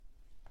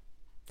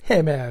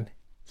Hey man,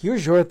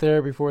 here's your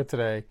therapy for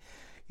today.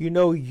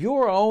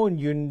 Your own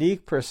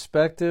unique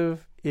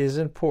perspective is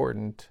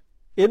important.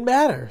 It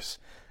matters.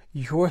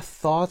 Your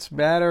thoughts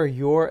matter,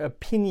 your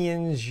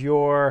opinions,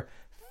 your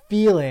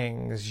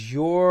feelings,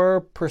 your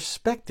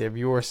perspective,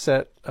 your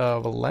set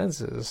of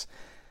lenses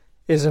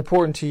is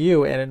important to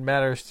you and it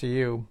matters to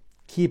you.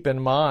 Keep in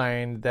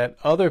mind that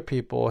other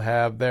people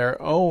have their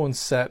own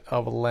set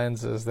of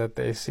lenses that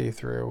they see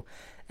through.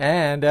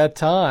 And at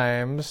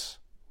times,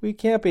 we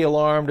can't be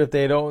alarmed if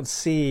they don't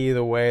see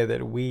the way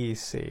that we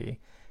see.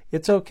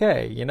 It's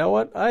okay. You know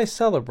what? I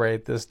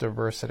celebrate this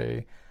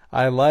diversity.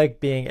 I like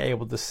being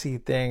able to see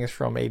things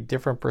from a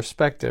different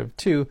perspective,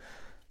 to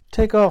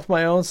take off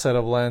my own set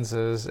of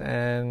lenses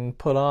and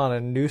put on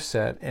a new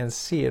set and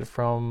see it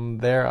from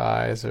their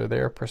eyes or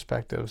their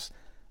perspectives.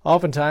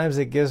 Oftentimes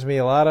it gives me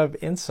a lot of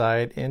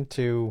insight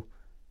into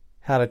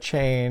how to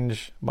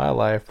change my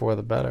life for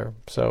the better.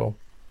 So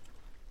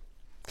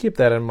keep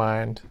that in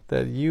mind,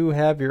 that you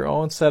have your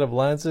own set of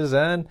lenses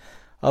and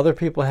other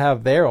people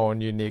have their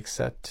own unique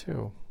set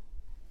too.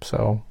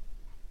 So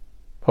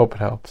hope it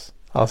helps.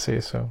 I'll see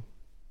you soon.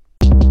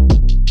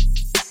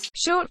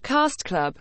 Shortcast Club.